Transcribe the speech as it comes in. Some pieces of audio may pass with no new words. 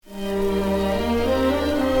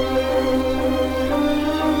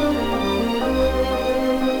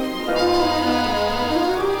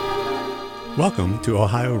Welcome to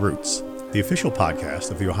Ohio Roots, the official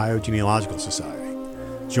podcast of the Ohio Genealogical Society.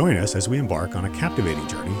 Join us as we embark on a captivating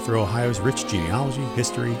journey through Ohio's rich genealogy,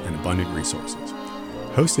 history, and abundant resources.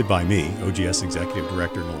 Hosted by me, OGS Executive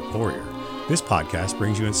Director Noel Poirier, this podcast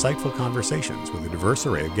brings you insightful conversations with a diverse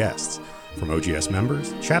array of guests, from OGS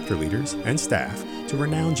members, chapter leaders, and staff to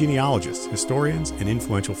renowned genealogists, historians, and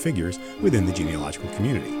influential figures within the genealogical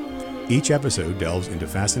community. Each episode delves into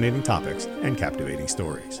fascinating topics and captivating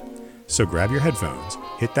stories. So grab your headphones,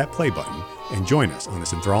 hit that play button, and join us on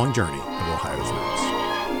this enthralling journey of Ohio's roots.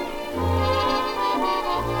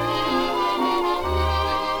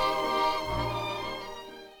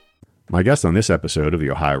 My guest on this episode of the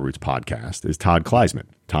Ohio Roots podcast is Todd Kleismit.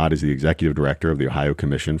 Todd is the Executive Director of the Ohio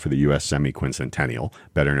Commission for the U.S. Semi-Quincentennial,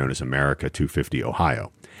 better known as America 250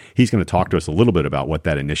 Ohio. He's going to talk to us a little bit about what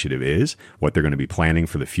that initiative is, what they're going to be planning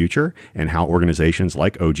for the future, and how organizations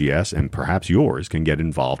like OGS and perhaps yours can get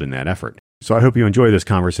involved in that effort. So I hope you enjoy this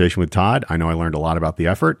conversation with Todd. I know I learned a lot about the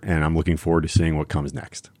effort, and I'm looking forward to seeing what comes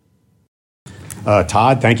next.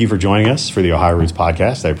 Todd, thank you for joining us for the Ohio Roots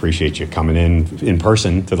podcast. I appreciate you coming in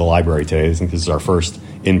person to the library today. I think this is our first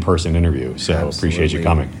in-person interview, so Absolutely. Appreciate you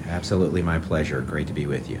coming. Absolutely my pleasure. Great to be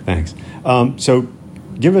with you. Thanks. So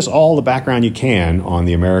give us all the background you can on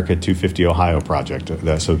the America 250 Ohio project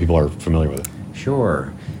so people are familiar with it.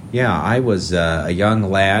 Sure. Yeah, I was a young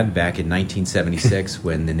lad back in 1976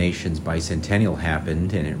 when the nation's bicentennial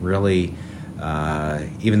happened, and it really...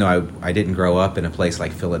 even though I didn't grow up in a place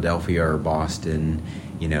like Philadelphia or Boston,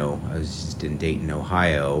 I was just in Dayton,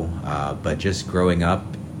 Ohio, but just growing up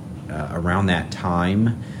around that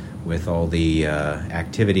time with all the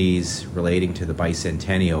activities relating to the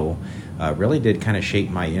bicentennial really did kind of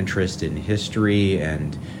shape my interest in history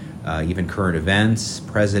and even current events,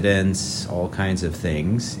 presidents, all kinds of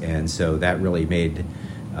things. And so that really made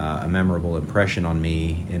a memorable impression on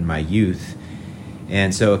me in my youth.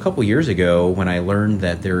 And so a couple years ago, when I learned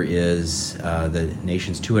that there is the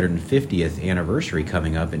nation's 250th anniversary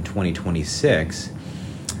coming up in 2026,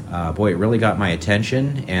 it really got my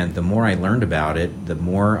attention. And the more I learned about it, the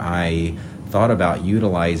more I thought about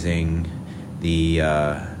utilizing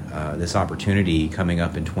this opportunity coming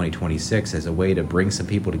up in 2026 as a way to bring some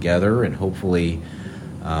people together and hopefully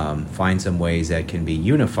find some ways that can be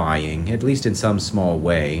unifying, at least in some small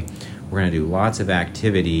way. We're going to do lots of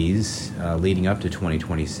activities leading up to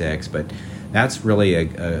 2026, but that's really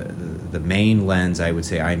the main lens I would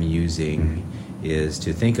say I'm using is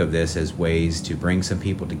to think of this as ways to bring some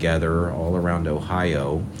people together all around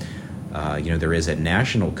Ohio. There is a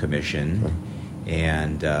national commission,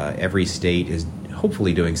 and every state is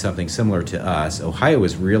hopefully doing something similar to us. Ohio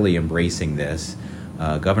is really embracing this.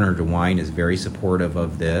 Governor DeWine is very supportive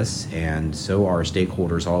of this, and so are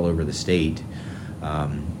stakeholders all over the state.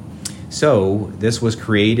 So this was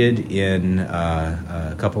created in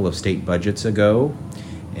a couple of state budgets ago,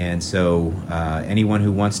 and so anyone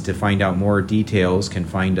who wants to find out more details can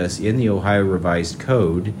find us in the Ohio Revised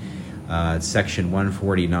Code, section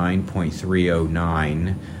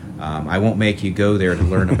 149.309. I won't make you go there to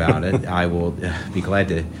learn about it. I will be glad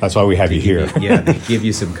to. That's why we have you here. To give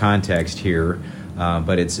you some context here,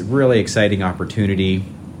 but it's a really exciting opportunity.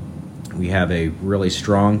 We have a really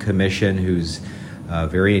strong commission who's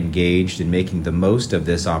very engaged in making the most of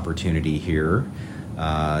this opportunity here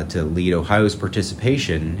to lead Ohio's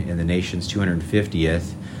participation in the nation's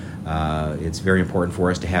 250th. It's very important for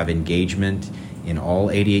us to have engagement in all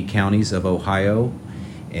 88 counties of Ohio,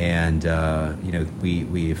 and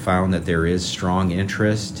we found that there is strong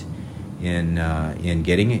interest in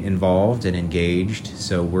getting involved and engaged.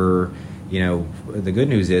 So we're the good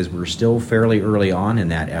news is we're still fairly early on in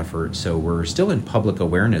that effort, so we're still in public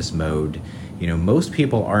awareness mode. Most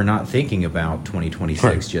people are not thinking about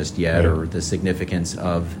 2026 just yet, or the significance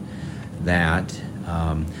of that.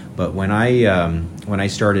 But when I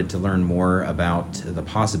started to learn more about the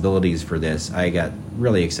possibilities for this, I got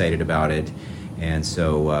really excited about it. And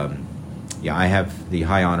so, I have the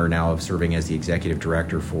high honor now of serving as the executive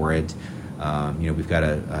director for it. We've got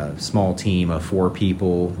a small team of 4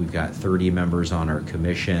 people. We've got 30 members on our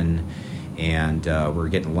commission. And we're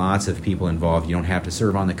getting lots of people involved. You don't have to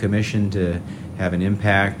serve on the commission to have an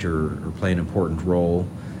impact or play an important role.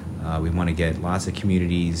 We want to get lots of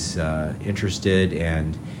communities interested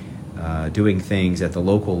and doing things at the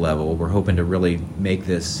local level. We're hoping to really make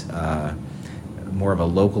this more of a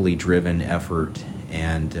locally driven effort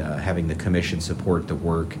and having the commission support the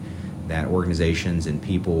work that organizations and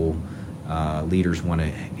people, leaders want to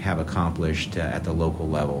have accomplished at the local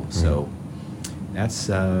level. Mm-hmm. So that's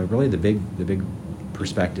really the big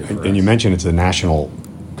perspective. And you mentioned it's a national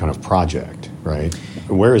kind of project. Right.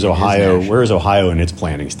 Where is Ohio? Where is Ohio in its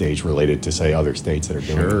planning stage related to, say, other states that are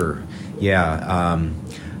doing it? Sure. Yeah.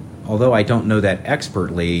 Although I don't know that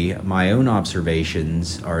expertly, my own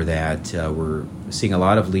observations are that we're seeing a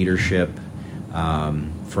lot of leadership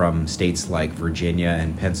from states like Virginia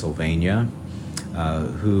and Pennsylvania,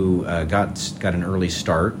 who got an early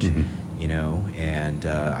start. Mm-hmm. And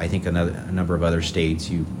I think a number of other states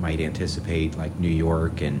you might anticipate, like New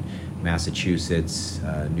York and Massachusetts,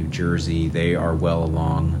 New Jersey, they are well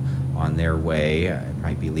along on their way. I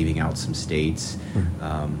might be leaving out some states.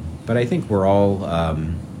 Mm-hmm. But I think we're all,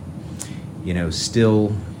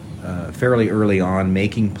 still fairly early on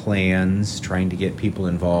making plans, trying to get people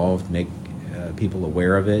involved, make people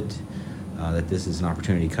aware of it, that this is an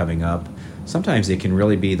opportunity coming up. Sometimes it can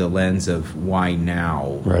really be the lens of why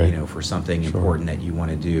now, right. For something Sure. important that you want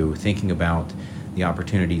to do, thinking about the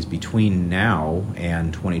opportunities between now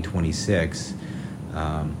and 2026.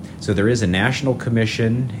 So there is a national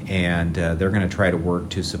commission, and they're going to try to work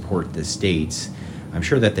to support the states. I'm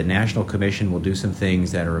sure that the National Commission will do some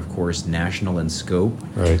things that are, of course, national in scope.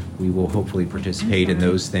 Right. We will hopefully participate in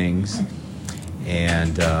those things,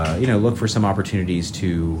 and look for some opportunities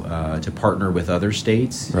to partner with other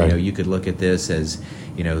states. Right. You could look at this as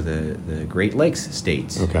the Great Lakes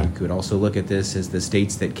states. Okay. You could also look at this as the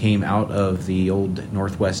states that came out of the old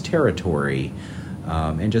Northwest Territory,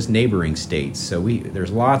 and just neighboring states. So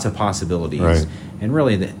there's lots of possibilities. Right. And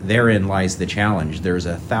really, therein lies the challenge. There's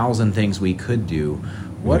 1,000 things we could do.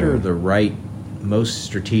 What are the right, most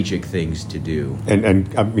strategic things to do?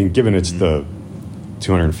 And I mean, given it's the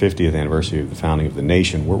 250th anniversary of the founding of the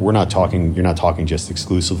nation, we're not talking. You're not talking just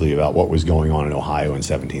exclusively about what was going on in Ohio in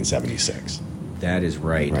 1776. That is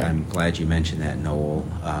right. I'm glad you mentioned that, Noel.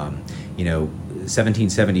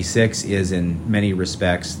 1776 is in many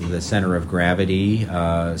respects the center of gravity,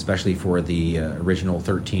 especially for the original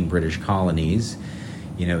 13 British colonies.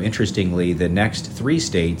 Interestingly, the next 3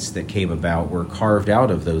 states that came about were carved out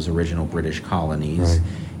of those original British colonies. Right.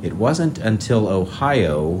 It wasn't until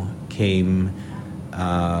Ohio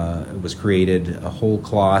was created a whole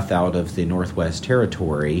cloth out of the Northwest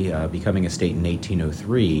Territory, becoming a state in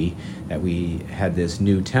 1803, that we had this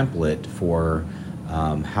new template for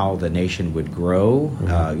how the nation would grow.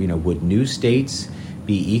 Mm-hmm. Would new states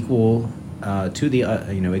be equal to the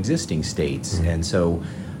existing states? Mm-hmm. And so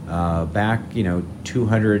back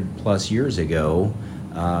 200 plus years ago,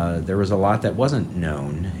 there was a lot that wasn't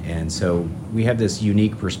known, and so we have this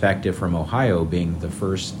unique perspective from Ohio being the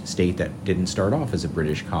first state that didn't start off as a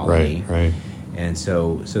British colony. Right. And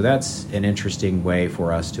so that's an interesting way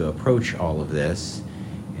for us to approach all of this,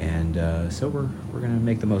 and so we're going to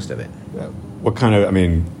make the most of it. What kind of,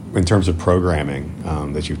 in terms of programming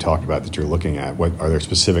that you've talked about that you're looking at, what are there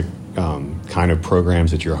specific kind of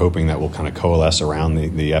programs that you're hoping that will kind of coalesce around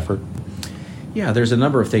the effort? Yeah, there's a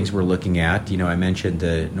number of things we're looking at. I mentioned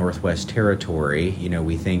the Northwest Territory.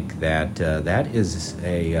 We think that that is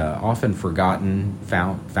a often forgotten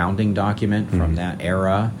founding document from that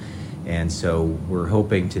era. And so we're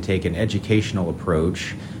hoping to take an educational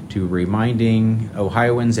approach to reminding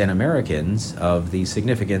Ohioans and Americans of the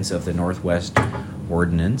significance of the Northwest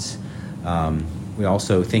Ordinance. We're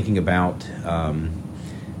also thinking about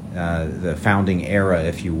the founding era,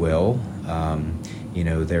 if you will.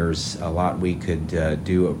 There's a lot we could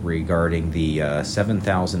do regarding the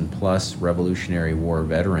 7,000 plus Revolutionary War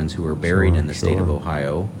veterans who are buried in the state of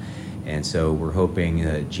Ohio. And so we're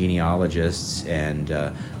hoping genealogists and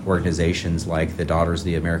organizations like the Daughters of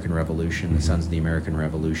the American Revolution, the Sons of the American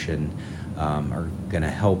Revolution, are going to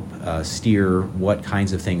help steer what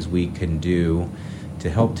kinds of things we can do to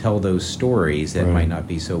help tell those stories that might not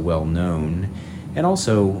be so well known. And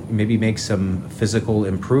also maybe make some physical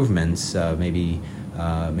improvements, maybe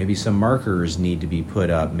some markers need to be put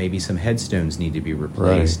up, maybe some headstones need to be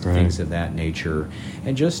replaced, things of that nature.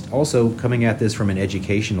 And just also coming at this from an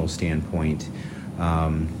educational standpoint,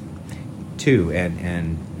 too,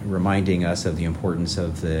 and reminding us of the importance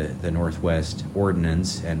of the Northwest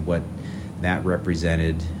Ordinance and what that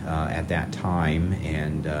represented at that time.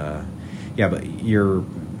 And but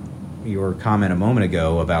your comment a moment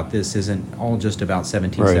ago about this isn't all just about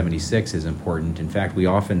 1776 is important. In fact, we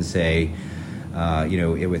often say,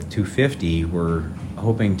 with 250, we're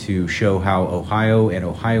hoping to show how Ohio and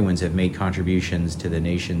Ohioans have made contributions to the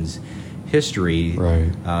nation's history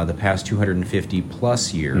the past 250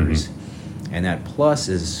 plus years. Mm-hmm. And that plus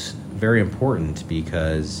is very important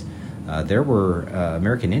because there were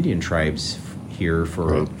American Indian tribes here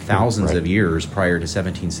for thousands of years prior to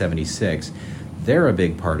 1776. They're a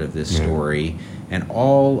big part of this story, and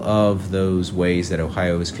all of those ways that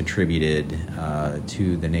Ohio has contributed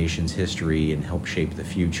to the nation's history and helped shape the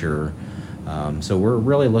future So we're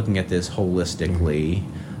really looking at this holistically,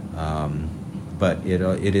 but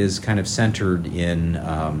it is kind of centered in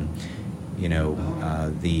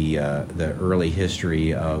the early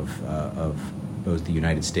history of both the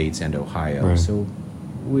United States and Ohio. Right. So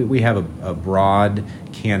we have a broad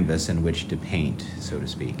canvas in which to paint, so to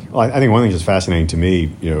speak. Well, I think one thing that's fascinating to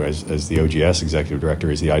me, as the OGS executive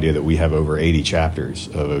director, is the idea that we have over 80 chapters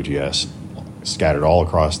of OGS scattered all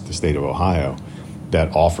across the state of Ohio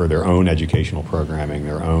that offer their own educational programming,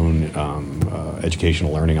 their own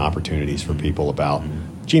educational learning opportunities for people about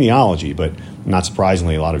genealogy. But not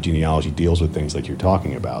surprisingly, a lot of genealogy deals with things like you're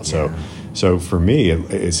talking about. So for me,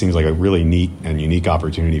 it seems like a really neat and unique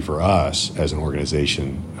opportunity for us as an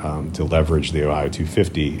organization to leverage the Ohio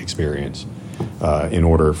 250 experience in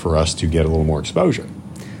order for us to get a little more exposure.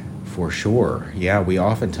 For sure. Yeah, we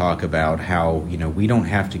often talk about how, we don't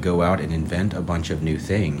have to go out and invent a bunch of new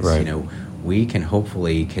things. Right. We can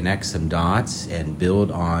hopefully connect some dots and build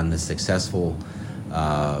on the successful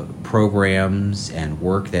programs and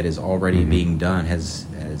work that is already being done, is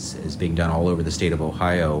being done all over the state of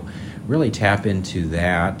Ohio. Really tap into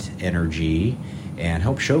that energy and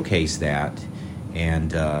help showcase that.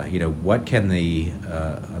 And, what can the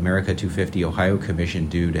America 250 Ohio Commission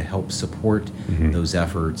do to help support those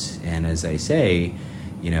efforts? And as I say,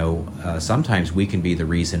 sometimes we can be the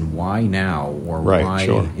reason why now, or why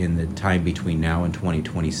in the time between now and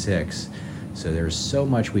 2026. So there's so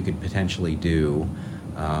much we could potentially do.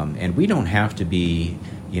 And we don't have to be,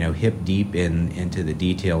 hip deep into the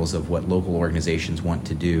details of what local organizations want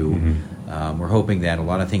to do. We're hoping that a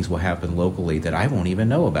lot of things will happen locally that I won't even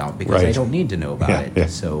know about because I don't need to know about it. Yeah.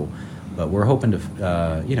 So, but we're hoping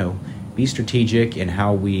to, be strategic in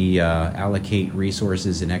how we allocate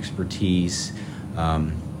resources and expertise.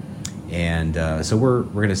 So we're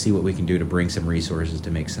going to see what we can do to bring some resources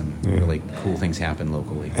to make some really cool things happen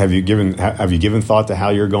locally. Have you given thought to how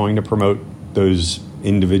you're going to promote those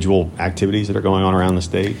individual activities that are going on around the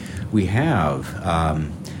state? We have.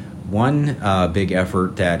 One big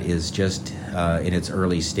effort that is just in its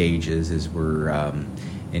early stages is we're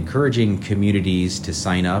encouraging communities to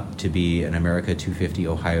sign up to be an America 250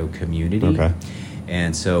 Ohio community. Okay.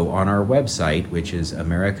 And so on our website, which is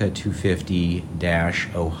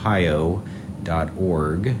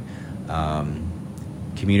america250-ohio.org,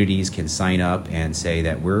 communities can sign up and say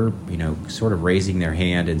that we're, sort of raising their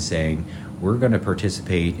hand and saying, we're going to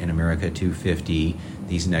participate in America 250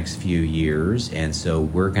 these next few years. And so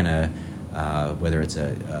we're going to, whether it's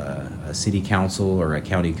a city council or a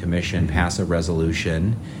county commission, pass a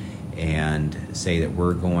resolution and say that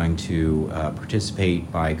we're going to participate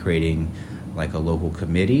by creating like a local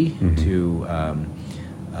committee to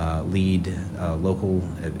lead local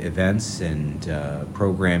events and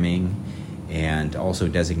programming, and also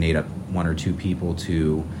designate one or two people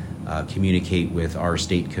to communicate with our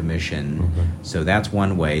state commission. So that's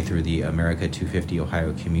one way through the America 250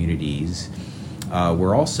 Ohio communities.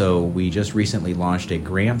 We just recently launched a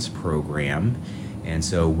grants program, and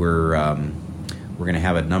so we're going to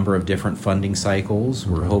have a number of different funding cycles.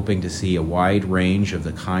 We're hoping to see a wide range of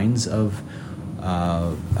the kinds of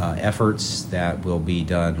efforts that will be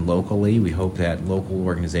done locally. We hope that local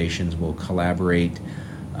organizations will collaborate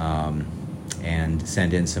and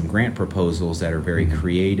send in some grant proposals that are very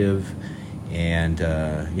creative and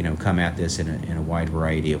come at this in a wide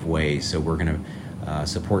variety of ways. So we're going to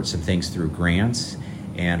support some things through grants,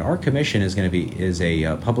 and our commission is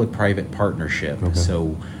a public-private partnership.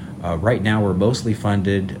 So right now we're mostly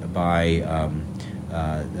funded by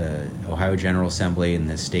the Ohio General Assembly and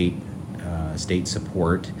the state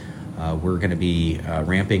support. We're going to be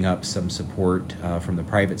ramping up some support from the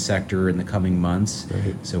private sector in the coming months.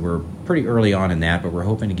 So we're pretty early on in that, but we're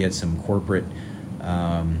hoping to get some corporate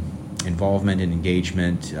involvement and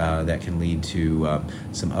engagement that can lead to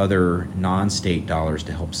some other non-state dollars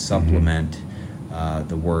to help supplement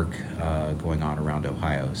the work going on around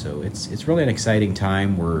Ohio. So it's really an exciting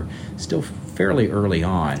time. We're still fairly early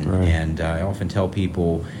on, and I often tell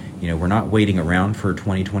people, we're not waiting around for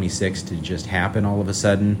 2026 to just happen all of a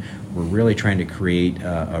sudden. We're really trying to create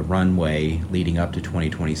a runway leading up to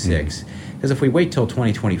 2026. Because if we wait till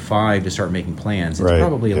 2025 to start making plans, it's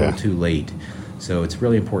probably a little too late. So it's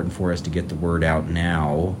really important for us to get the word out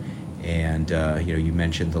now. And you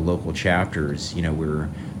mentioned the local chapters. We're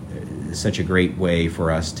such a great way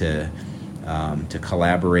for us to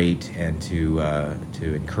collaborate and to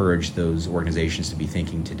encourage those organizations to be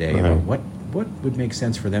thinking today about what would make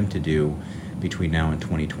sense for them to do between now and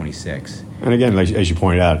 2026. And again, as you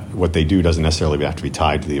pointed out, what they do doesn't necessarily have to be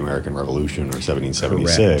tied to the American Revolution or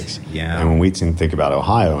 1776. Correct. Yeah. And when we think about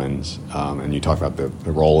Ohioans, and you talk about the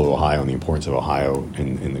role of Ohio and the importance of Ohio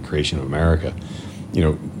in the creation of America,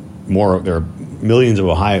 there are millions of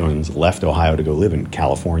Ohioans left Ohio to go live in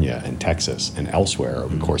California and Texas and elsewhere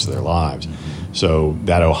over the course of their lives. So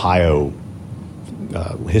that Ohio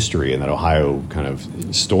history and that Ohio kind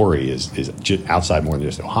of story is just outside more than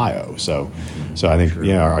just Ohio. So I think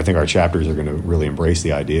I think our chapters are going to really embrace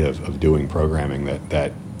the idea of doing programming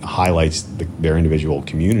that highlights their individual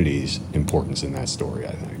communities' importance in that story,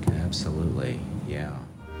 I think. Absolutely, yeah.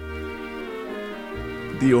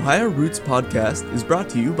 The Ohio Roots podcast is brought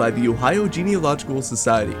to you by the Ohio Genealogical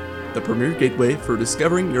Society, the premier gateway for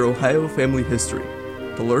discovering your Ohio family history.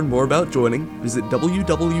 To learn more about joining, visit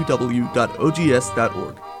www.ogs.org.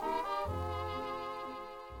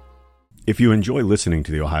 If you enjoy listening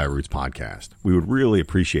to the Ohio Roots podcast, we would really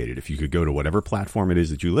appreciate it if you could go to whatever platform it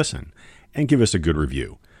is that you listen and give us a good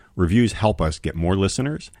review. Reviews help us get more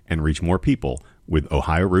listeners and reach more people with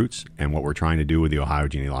Ohio Roots and what we're trying to do with the Ohio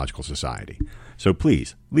Genealogical Society. So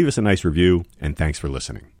please, leave us a nice review, and thanks for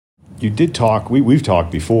listening. You did talk, we've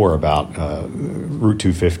talked before about Route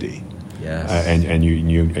 250. Yes. And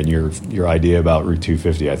your idea about Route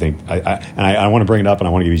 250, I think, I want to bring it up, and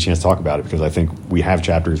I want to give you a chance to talk about it, because I think we have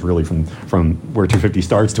chapters really from where 250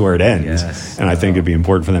 starts to where it ends. Yes. And I think it'd be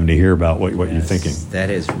important for them to hear about what you're thinking. That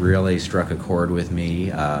has really struck a chord with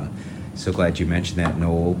me. So glad you mentioned that,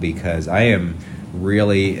 Noel, because I am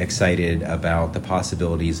really excited about the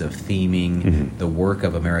possibilities of theming the work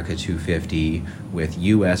of America 250 with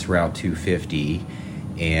U.S. Route 250.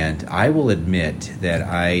 And I will admit that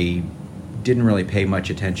I didn't really pay much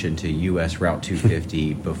attention to U.S. Route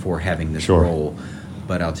 250 before having this role.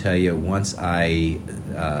 But I'll tell you, once I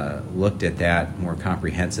looked at that more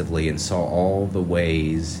comprehensively and saw all the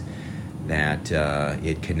ways that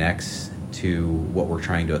it connects to what we're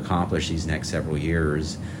trying to accomplish these next several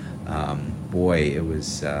years, it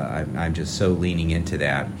was, I'm just so leaning into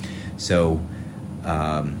that. So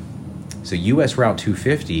U.S. Route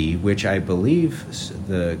 250, which I believe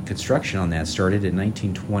the construction on that started in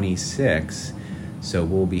 1926, so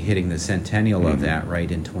we'll be hitting the centennial of that right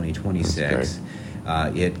in 2026.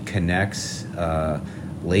 It connects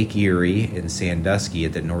Lake Erie and Sandusky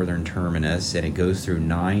at the northern terminus, and it goes through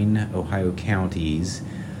 9 Ohio counties,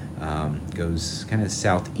 goes kind of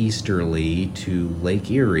southeasterly to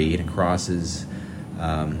Lake Erie, and crosses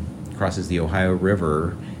the Ohio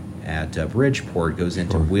River at Bridgeport, goes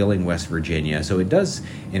into Wheeling, West Virginia. So it does,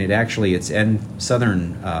 and its end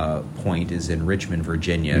southern point is in Richmond,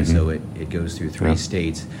 Virginia. So it goes through 3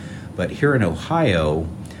 states. But here in Ohio,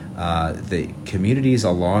 the communities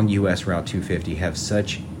along U.S. Route 250 have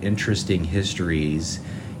such interesting histories.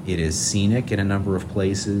 It is scenic in a number of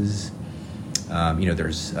places.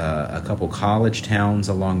 There's a couple college towns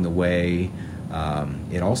along the way.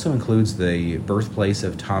 It also includes the birthplace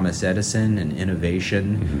of Thomas Edison and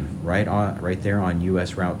innovation, right there on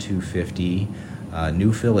U.S. Route 250.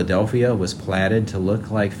 New Philadelphia was platted to look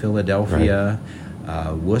like Philadelphia.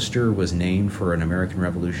 Worcester was named for an American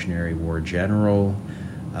Revolutionary War general.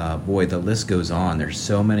 The list goes on. There's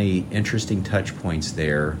so many interesting touch points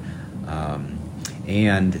there.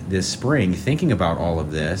 And this spring, thinking about all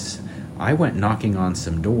of this, I went knocking on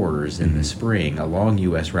some doors in the spring along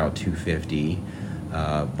U.S. Route 250,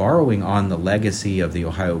 borrowing on the legacy of the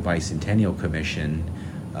Ohio Bicentennial Commission.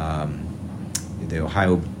 The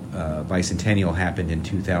Ohio Bicentennial happened in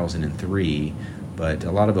 2003, but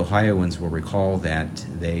a lot of Ohioans will recall that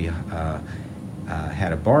they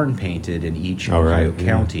had a barn painted in each Ohio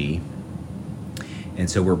county. And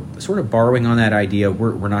so we're sort of borrowing on that idea.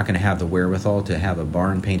 We're not going to have the wherewithal to have a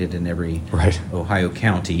barn painted in every Ohio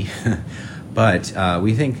county. But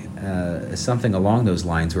we think something along those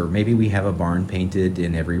lines, where maybe we have a barn painted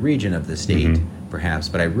in every region of the state, perhaps.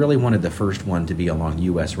 But I really wanted the first one to be along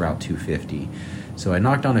U.S. Route 250. So I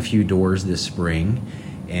knocked on a few doors this spring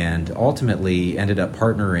and ultimately ended up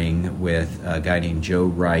partnering with a guy named Joe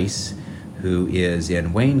Rice, who is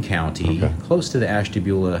in Wayne County, close to the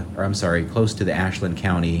close to the Ashland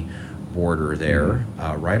County border there,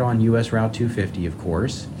 right on U.S. Route 250, of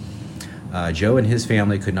course. Joe and his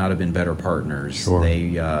family could not have been better partners.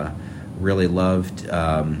 They really loved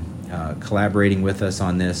collaborating with us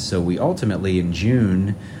on this. So we ultimately, in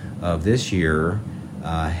June of this year,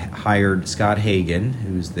 hired Scott Hagan,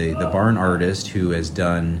 who's the barn artist who has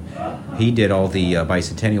he did all the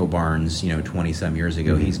bicentennial barns, 20-some years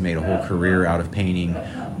ago. He's made a whole career out of painting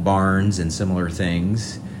barns and similar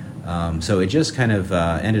things. So it just kind of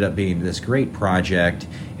ended up being this great project,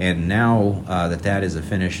 and now that is a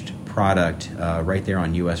finished product right there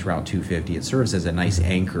on U.S. Route 250. It serves as a nice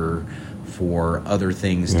anchor for other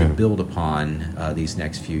things to build upon these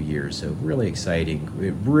next few years. So really exciting.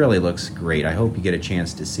 It really looks great. I hope you get a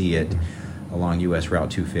chance to see it along U.S. Route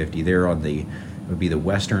 250. There on it would be the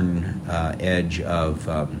western edge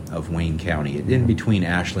of Wayne County, in between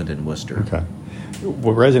Ashland and Worcester. Okay.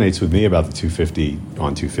 What resonates with me about the 250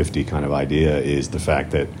 on 250 kind of idea is the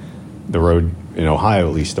fact that the road in Ohio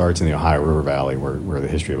at least starts in the Ohio River Valley, where the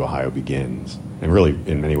history of Ohio begins. And really,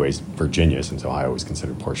 in many ways, Virginia, since Ohio was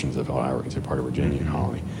considered portions of Ohio were considered part of Virginia and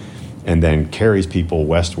colony, and then carries people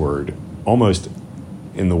westward almost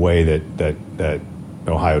in the way that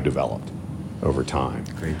Ohio developed over time.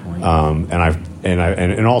 Great point.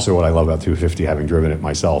 And also what I love about 250, having driven it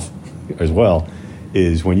myself as well,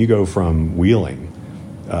 is when you go from Wheeling,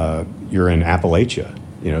 you're in Appalachia.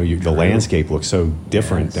 The landscape looks so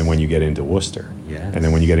different than when you get into Worcester. Yes. And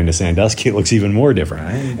then when you get into Sandusky, it looks even more different.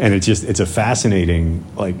 Right. And it's a fascinating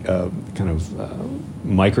kind of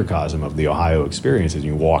microcosm of the Ohio experience as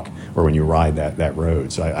you walk or when you ride that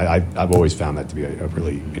road. So I've always found that to be a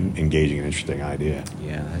really engaging and interesting idea.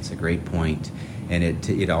 Yeah, that's a great point. And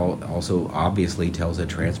it also obviously tells a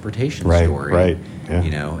transportation Right, story. right,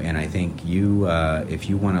 yeah. And I think if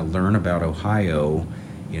you want to learn about Ohio,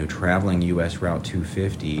 traveling U.S. Route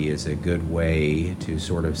 250 is a good way to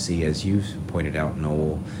sort of see, as you've pointed out,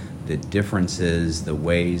 Noel, the differences, the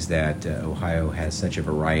ways that Ohio has such a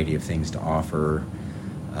variety of things to offer.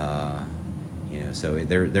 So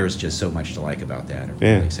there's just so much to like about that. I'm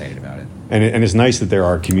really excited about it. And it's nice that there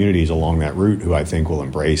are communities along that route who I think will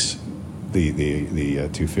embrace the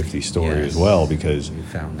 250 story as well, because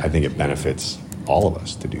I think it benefits all of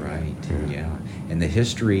us to do that. Right, yeah. And the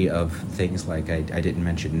history of things like, I didn't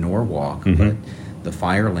mention Norwalk, but the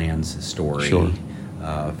Firelands story. Sure.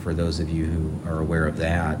 For those of you who are aware of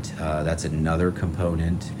that, that's another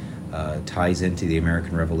component, ties into the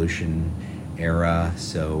American Revolution era.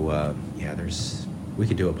 So, we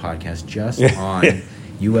could do a podcast just on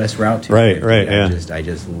U.S. Route 250. Right, yeah. I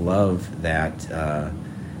just love that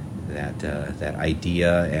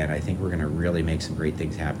idea, and I think we're going to really make some great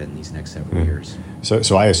things happen these next several years.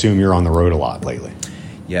 So I assume you're on the road a lot lately.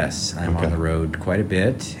 Yes, I'm on the road quite a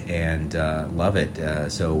bit and love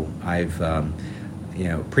it. So I've,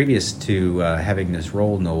 previous to having this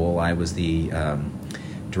role, Noel, I was the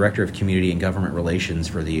Director of Community and Government Relations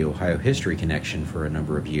for the Ohio History Connection for a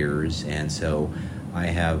number of years, and so I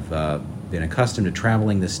have been accustomed to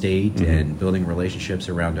traveling the state and building relationships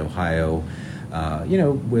around Ohio.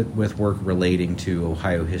 With work relating to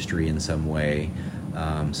Ohio history in some way.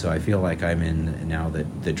 So I feel like I'm in now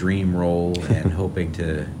the dream role and hoping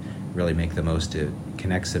to really make the most to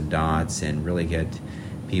connect some dots and really get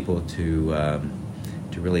people to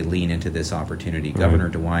really lean into this opportunity. Right. Governor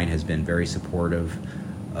DeWine has been very supportive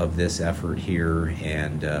of this effort here,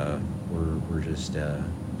 and we're just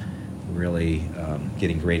really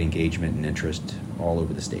getting great engagement and interest all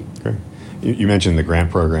over the state. Great. You mentioned the grant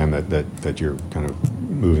program that you're kind of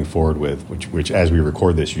moving forward with, which as we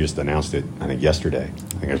record this, you just announced it, I think yesterday. I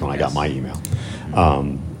think that's when I got my email.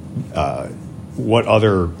 What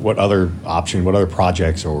other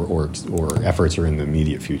projects or efforts are in the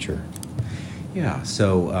immediate future? Yeah,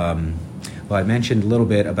 so I mentioned a little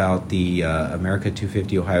bit about the America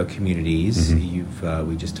 250 Ohio Communities.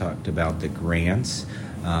 We just talked about the grants.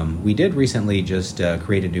 We did recently just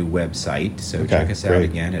create a new website, so check us out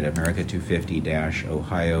again at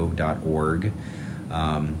america250-ohio.org.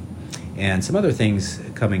 And some other things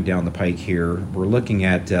coming down the pike here. We're looking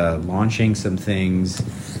at launching some things.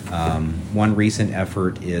 One recent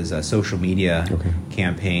effort is a social media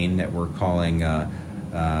campaign that we're calling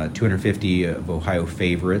 250 of Ohio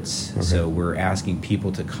Favorites. Okay. So we're asking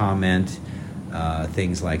people to comment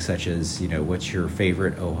things like such as, what's your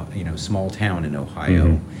favorite, small town in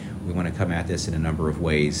Ohio? We want to come at this in a number of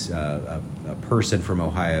ways. A person from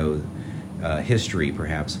Ohio history,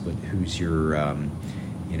 perhaps, who's your,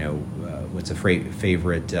 what's a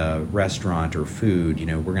favorite restaurant or food?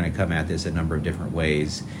 We're going to come at this a number of different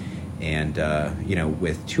ways. And,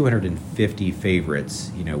 with 250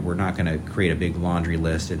 favorites, we're not going to create a big laundry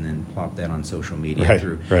list and then plop that on social media.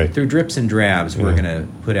 Through drips and drabs, we're going to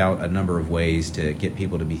put out a number of ways to get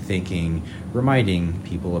people to be thinking, reminding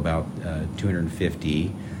people about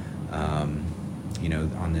 250,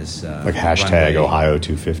 on this like hashtag runway. Ohio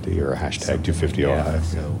 250 or hashtag 250 Ohio.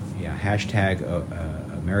 So, hashtag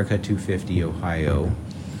America 250 Ohio.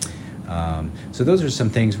 So those are some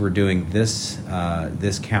things we're doing this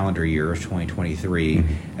calendar year of 2023.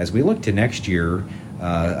 As we look to next year,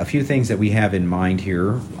 a few things that we have in mind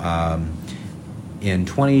here. In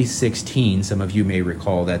 2016, some of you may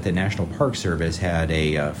recall that the National Park Service had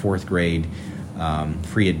a fourth grade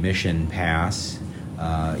free admission pass.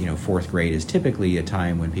 Fourth grade is typically a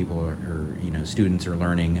time when people are students are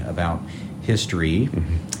learning about history.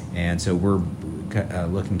 Mm-hmm. And so we're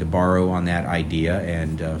looking to borrow on that idea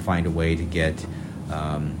and find a way to get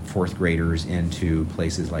fourth graders into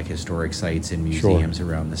places like historic sites and museums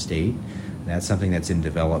around the state. That's something that's in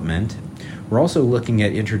development. We're also looking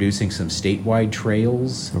at introducing some statewide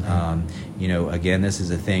trails. Okay. Again, this is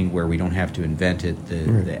a thing where we don't have to invent it.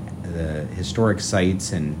 The historic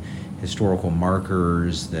sites and historical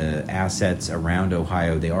markers, the assets around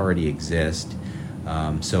Ohio, they already exist.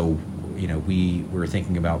 We're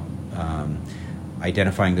thinking about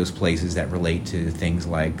identifying those places that relate to things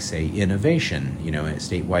like, say, innovation, a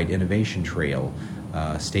statewide innovation trail,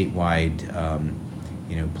 statewide,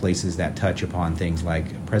 places that touch upon things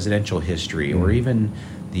like presidential history, or even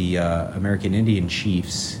the American Indian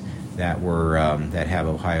chiefs that have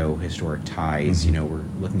Ohio historic ties. Mm-hmm. We're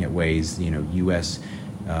looking at ways, U.S.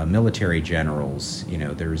 Military generals.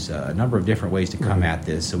 There's a number of different ways to come at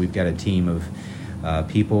this. So we've got a team of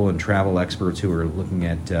people and travel experts who are looking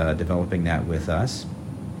at developing that with us.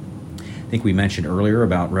 I think we mentioned earlier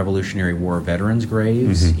about Revolutionary War veterans'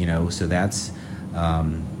 graves. Mm-hmm. So that's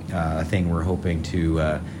a thing we're hoping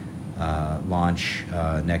to launch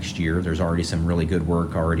next year. There's already some really good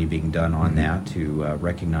work already being done on that to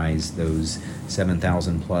recognize those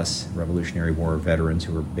 7,000 plus Revolutionary War veterans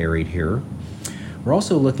who are buried here. We're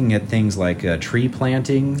also looking at things like tree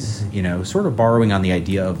plantings, sort of borrowing on the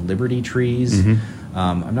idea of liberty trees. Mm-hmm.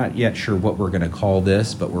 I'm not yet sure what we're going to call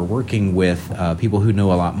this, but we're working with people who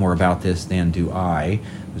know a lot more about this than do I.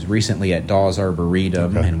 I was recently at Dawes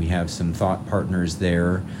Arboretum, and we have some thought partners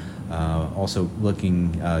there. Also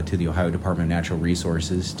looking to the Ohio Department of Natural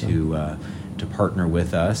Resources to partner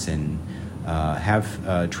with us and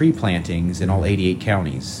have tree plantings in all 88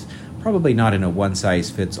 counties. Probably not in a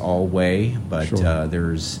one-size-fits-all way, but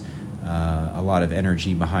there's a lot of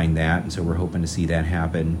energy behind that, and so we're hoping to see that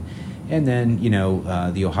happen. And then,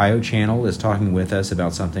 the Ohio Channel is talking with us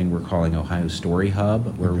about something we're calling Ohio Story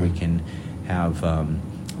Hub, where we can have a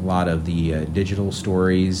lot of the digital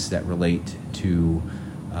stories that relate to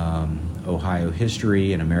Ohio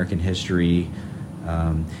history and American history.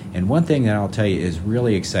 And one thing that I'll tell you is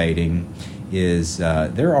really exciting is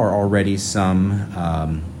there are already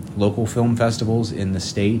some local film festivals in the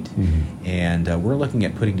state, and we're looking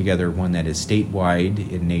at putting together one that is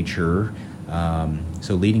statewide in nature.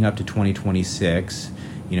 So leading up to 2026,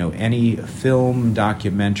 any film,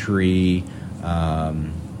 documentary,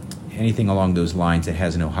 anything along those lines that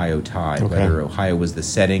has an Ohio tie, whether Ohio was the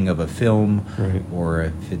setting of a film, or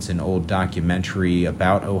if it's an old documentary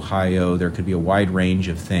about Ohio, there could be a wide range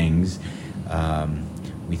of things.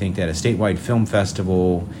 We think that a statewide film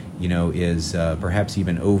festival, is perhaps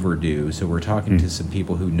even overdue. So we're talking to some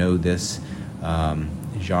people who know this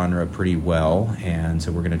genre pretty well, and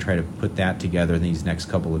so we're going to try to put that together in these next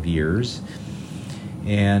couple of years.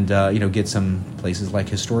 And get some places like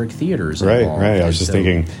historic theaters involved. Right. I was just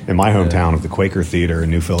thinking in my hometown of the Quaker Theater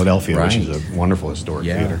in New Philadelphia, which is a wonderful historic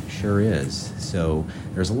theater. Yeah, sure is. So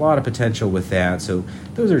there's a lot of potential with that. So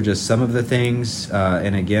those are just some of the things.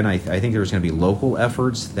 And again, I think there's going to be local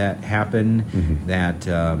efforts that happen that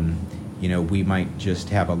we might just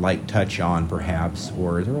have a light touch on, perhaps,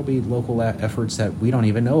 or there will be local efforts that we don't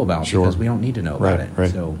even know about because we don't need to know about it. Right.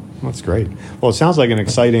 So that's great. Well, it sounds like an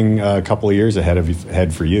exciting couple of years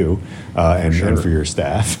ahead for you and for your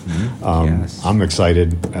staff. Mm-hmm. Yes. I'm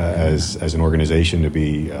excited as an organization to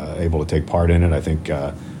be able to take part in it. I think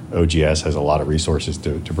OGS has a lot of resources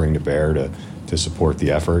to bring to bear to support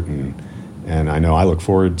the effort, and I know I look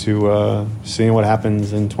forward to seeing what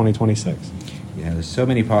happens in 2026. Yeah, there's so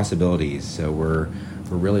many possibilities. So we're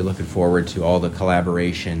really looking forward to all the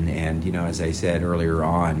collaboration. And, as I said earlier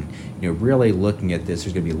on, really looking at this,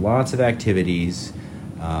 there's going to be lots of activities.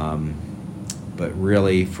 But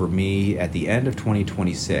really, for me, at the end of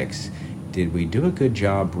 2026, did we do a good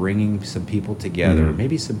job bringing some people together? Mm-hmm.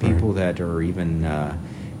 Maybe some people that are even,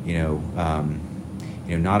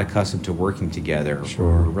 not accustomed to working together.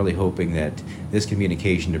 Sure. We're really hoping that this can be an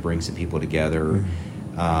occasion to bring some people together.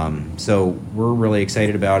 Mm-hmm. So we're really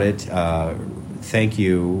excited about it. Thank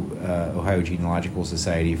you, Ohio Genealogical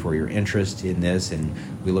Society, for your interest in this, and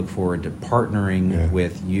we look forward to partnering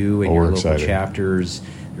with you and your local chapters.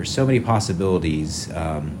 There's so many possibilities.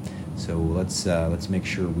 So let's make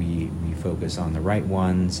sure we focus on the right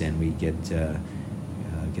ones, and we get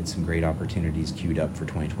some great opportunities queued up for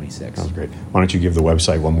 2026. Sounds great. Why don't you give the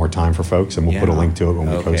website one more time for folks, and we'll put a link to it when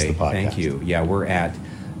we post the podcast. Thank you. Yeah, we're at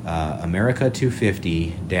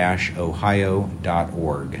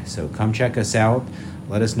America250-ohio.org. So come check us out.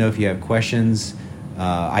 Let us know if you have questions,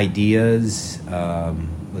 ideas.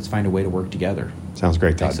 Let's find a way to work together. Sounds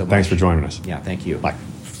great, Todd. Thanks so much. Thanks for joining us. Yeah, thank you. Bye.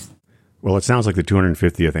 Well, it sounds like the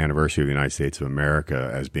 250th anniversary of the United States of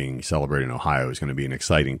America as being celebrated in Ohio is going to be an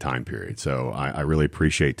exciting time period. So I really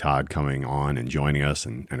appreciate Todd coming on and joining us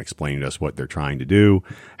and explaining to us what they're trying to do,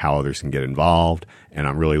 how others can get involved. And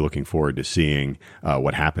I'm really looking forward to seeing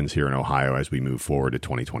what happens here in Ohio as we move forward to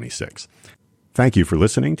 2026. Thank you for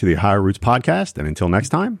listening to the Ohio Roots Podcast. And until next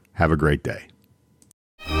time, have a great day.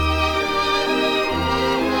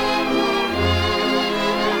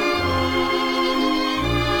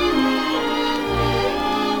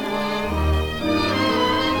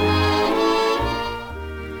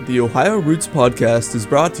 The Ohio Roots Podcast is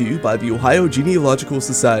brought to you by the Ohio Genealogical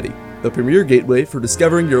Society, the premier gateway for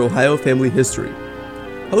discovering your Ohio family history.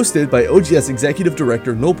 Hosted by OGS Executive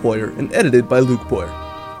Director Noel Poyer and edited by Luke Poyer.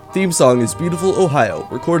 Theme song is Beautiful Ohio,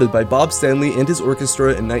 recorded by Bob Stanley and his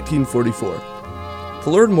orchestra in 1944. To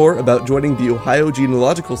learn more about joining the Ohio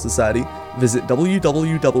Genealogical Society, visit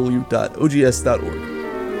www.ogs.org.